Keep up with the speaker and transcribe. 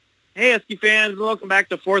Hey, Husky fans. Welcome back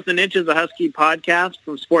to Fourth and Inches, a Husky podcast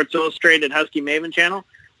from Sports Illustrated Husky Maven channel.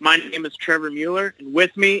 My name is Trevor Mueller, and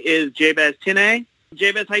with me is Jabez Tinay.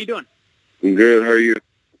 Jabez, how you doing? I'm good. How are you?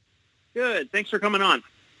 Good. Thanks for coming on.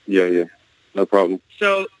 Yeah. No problem.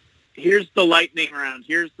 So here's the lightning round.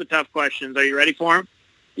 Here's the tough questions. Are you ready for them?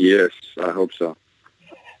 Yes, I hope so.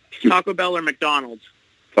 Taco Bell or McDonald's?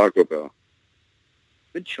 Taco Bell.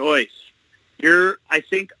 Good choice. I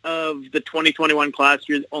think of the 2021 class,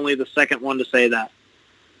 you're only the second one to say that.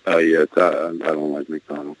 Yeah, I don't like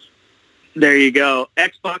McDonald's. There you go.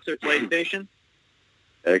 Xbox or PlayStation?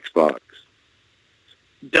 Xbox.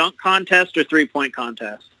 Dunk contest or three-point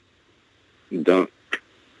contest? Dunk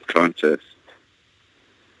contest.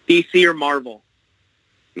 DC or Marvel?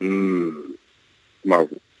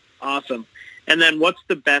 Marvel. Awesome. And then what's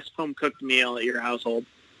the best home-cooked meal at your household?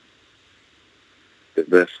 The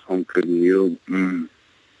best home-cooked meal?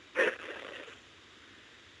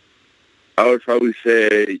 I would probably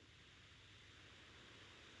say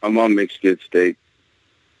my mom makes good steak.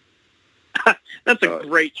 That's a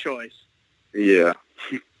great choice. Yeah.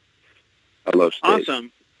 I love steak.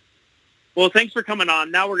 Awesome. Well, thanks for coming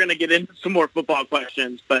on. Now we're going to get into some more football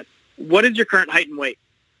questions, but what is your current height and weight?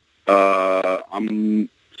 I'm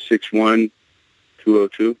 6'1",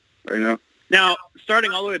 202 right now. Now,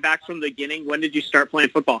 starting all the way back from the beginning, when did you start playing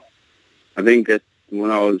football? I think that's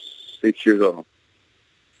when I was 6 years old.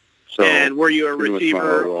 So, and were you a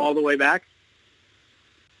receiver all the way back?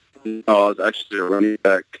 No, I was actually a running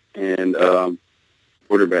back and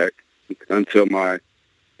quarterback until my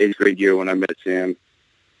 8th grade year when I met Sam.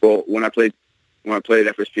 Well, when I played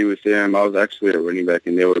FSP with Sam, I was actually a running back,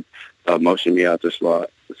 and they would motion me out the slot.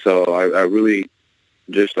 So I really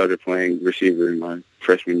just started playing receiver in my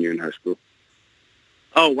freshman year in high school.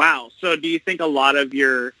 Oh, wow. So do you think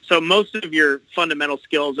most of your fundamental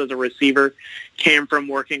skills as a receiver came from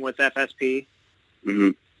working with FSP? Mm-hmm.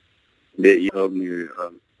 They helped me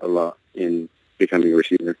a lot in becoming a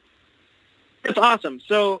receiver. That's awesome.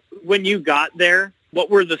 So when you got there, what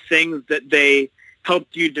were the things that they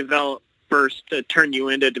helped you develop first to turn you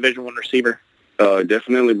into a Division I receiver?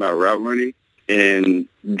 Definitely my route running and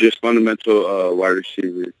just fundamental wide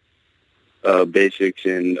receiver basics,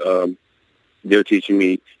 and they're teaching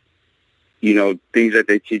me, things that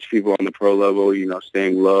they teach people on the pro level,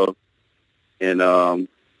 staying low and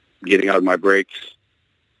getting out of my breaks.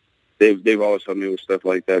 They've always helped me with stuff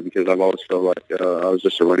like that because I've always felt like I was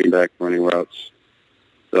just a running back running routes.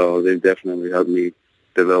 So they've definitely helped me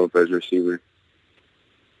develop as a receiver.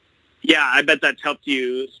 Yeah, I bet that's helped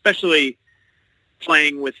you, especially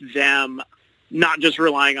playing with them, not just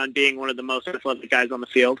relying on being one of the most athletic guys on the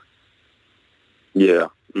field. Yeah.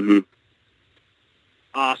 Mm-hmm.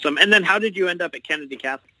 Awesome. And then how did you end up at Kennedy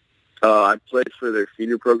Catholic? I played for their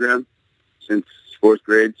feeder program since 4th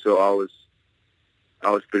grade, so I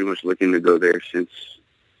was pretty much looking to go there since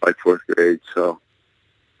like 4th grade. So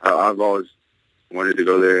I've always wanted to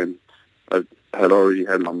go there, and I had already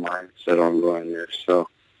had my mind set on going there. So,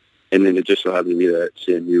 and then it just so happened to be that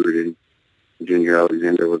Sam Heward and Junior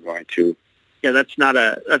Alexander was going too. Yeah, that's not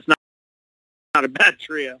a bad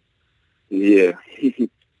trio. Yeah.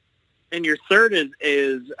 And your third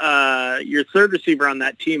your third receiver on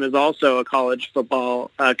that team is also a college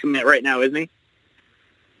football commit right now, isn't he?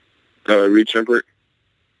 Reed Shumpert.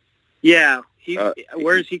 Yeah.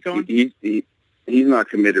 Where is he going? He's not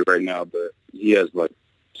committed right now, but he has like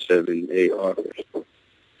 7, 8 offers.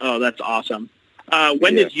 Oh, that's awesome.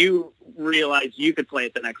 When did you realize you could play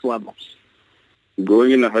at the next level?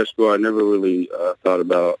 Going into high school, I never really thought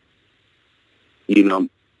about,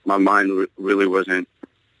 my mind really wasn't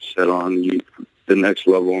set on the next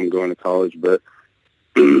level and going to college. But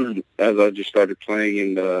as I just started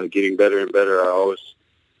playing and getting better and better, I always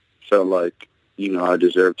felt like, I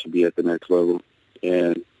deserved to be at the next level.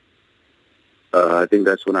 And I think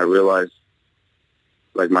that's when I realized,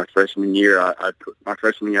 like my freshman year, I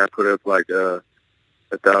put up like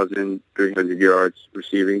 1,300 yards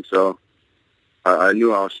receiving. So I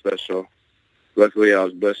knew I was special. Luckily, I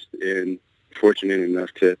was blessed and fortunate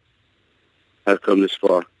enough to have come this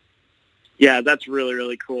far. Yeah, that's really,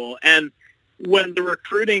 really cool. And when the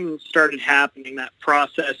recruiting started happening, that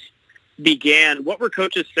process began, what were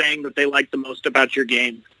coaches saying that they liked the most about your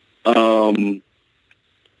game?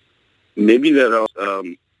 Maybe that I was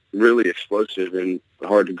really explosive and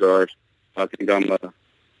hard to guard. I think I'm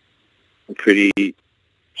pretty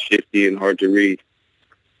shifty and hard to read.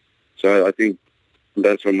 So I think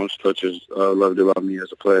that's what most coaches loved about me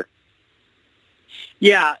as a player.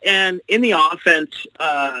 Yeah, and in the offense,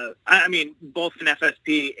 both in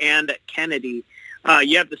FSP and at Kennedy,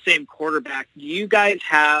 you have the same quarterback. Do you guys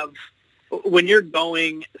have when you're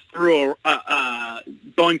going through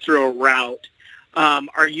a route,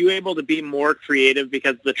 are you able to be more creative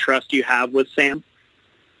because of the trust you have with Sam?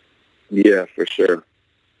 Yeah, for sure.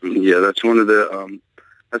 Yeah, that's one of the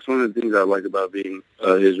things I like about being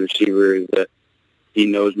his receiver is that he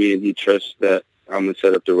knows me and he trusts that I'm gonna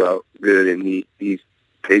set up the route good, and he's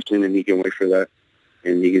patient and he can wait for that,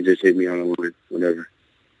 and he can just hit me on the line whenever.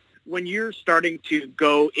 When you're starting to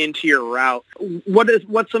go into your route,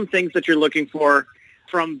 what's some things that you're looking for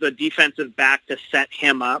from the defensive back to set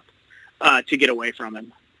him up to get away from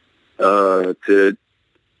him? I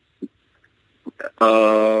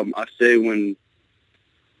say when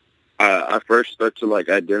I first start to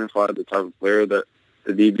identify the type of player that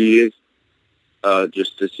the DB is,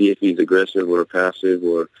 just to see if he's aggressive or passive,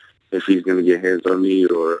 or if he's going to get hands on me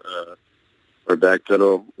or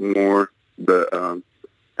backpedal more. But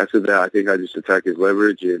after that, I think I just attack his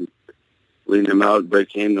leverage and lean him out,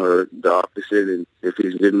 break in, or the opposite. And if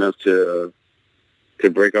he's good enough to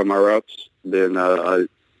break on my routes, then I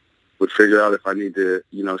would figure out if I need to,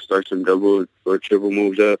 start some double or triple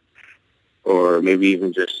moves up, or maybe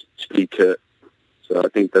even just speed cut. So I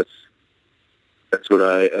think that's what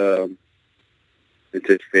I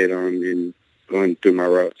anticipate on in going through my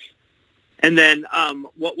routes. And then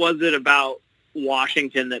what was it about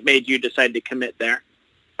Washington that made you decide to commit there?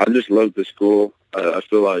 I just love the school. I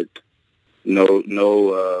feel like no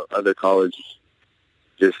other college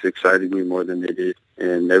just excited me more than they did.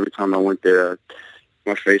 And every time I went there,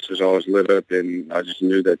 my face was always lit up, and I just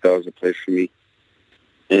knew that was a place for me.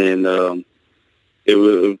 And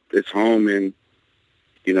it's home, and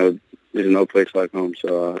there's no place like home.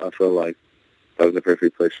 So I feel like that was the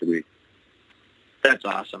perfect place for me. That's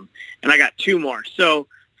awesome. And I got two more. So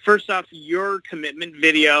first off, your commitment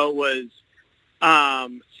video was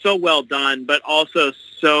so well done, but also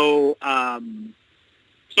so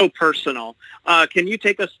personal. Can you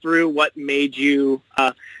take us through what made you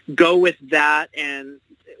go with that, and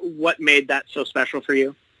what made that so special for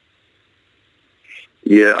you?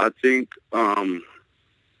 Yeah, I think when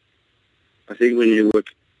you look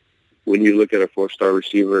at a 4-star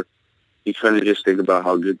receiver, you kind of just think about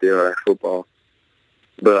how good they are at football.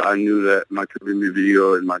 But I knew that my commitment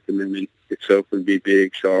video and my commitment itself would be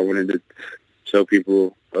big, so I wanted to tell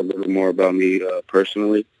people a little more about me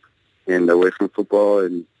personally and away from football,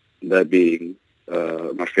 and that being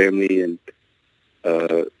my family and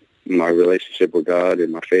my relationship with God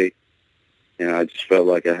and my faith. And I just felt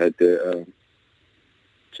like I had to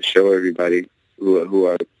show everybody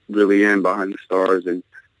who I really am behind the stars and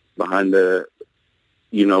behind the,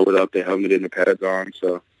 without the helmet and the pads on.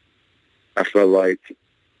 So I felt like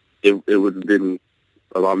it would have been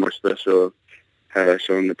a lot more special had I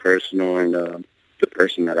shown the personal and the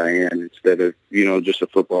person that I am instead of, just a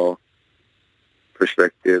football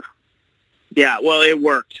perspective. Yeah, well, it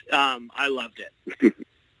worked. I loved it.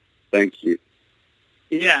 Thank you.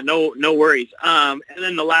 Yeah, no worries. And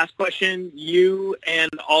then the last question, you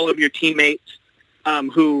and all of your teammates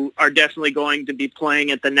who are definitely going to be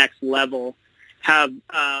playing at the next level have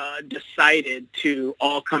decided to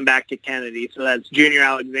all come back to Kennedy. So that's Junior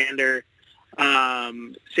Alexander,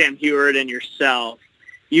 Sam Huard, and yourself.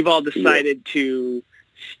 You've all decided to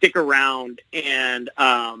stick around and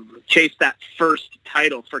chase that first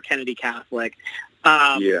title for Kennedy Catholic.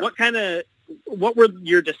 What were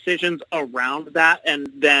your decisions around that?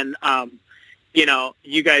 And then, did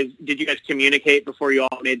you guys communicate before you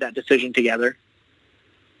all made that decision together?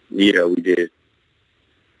 Yeah, we did.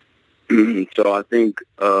 So I think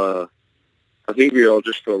we all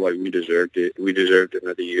just felt like we deserved it. We deserved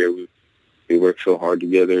another year. We worked so hard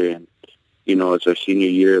together, and it's our senior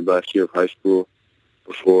year, last year of high school,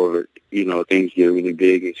 before things get really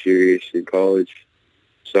big and serious in college.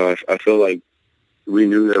 So I feel like we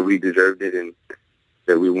knew that we deserved it and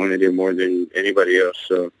that we wanted it more than anybody else.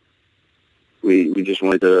 So we just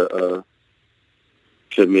wanted to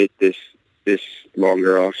commit this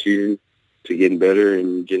longer off season to getting better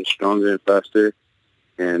and getting stronger and faster,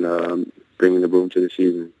 and bringing the boom to the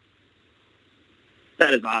season.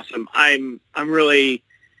 That is awesome. I'm really,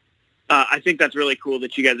 I think that's really cool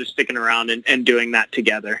that you guys are sticking around and doing that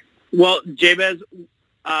together. Well, Jabez,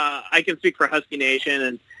 I can speak for Husky Nation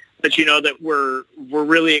and let you know that we're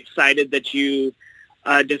really excited that you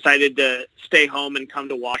decided to stay home and come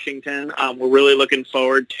to Washington. We're really looking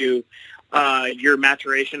forward to your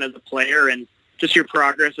maturation as a player and just your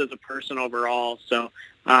progress as a person overall. So,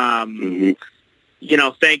 thank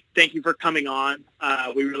you for coming on.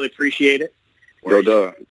 We really appreciate it. Well done.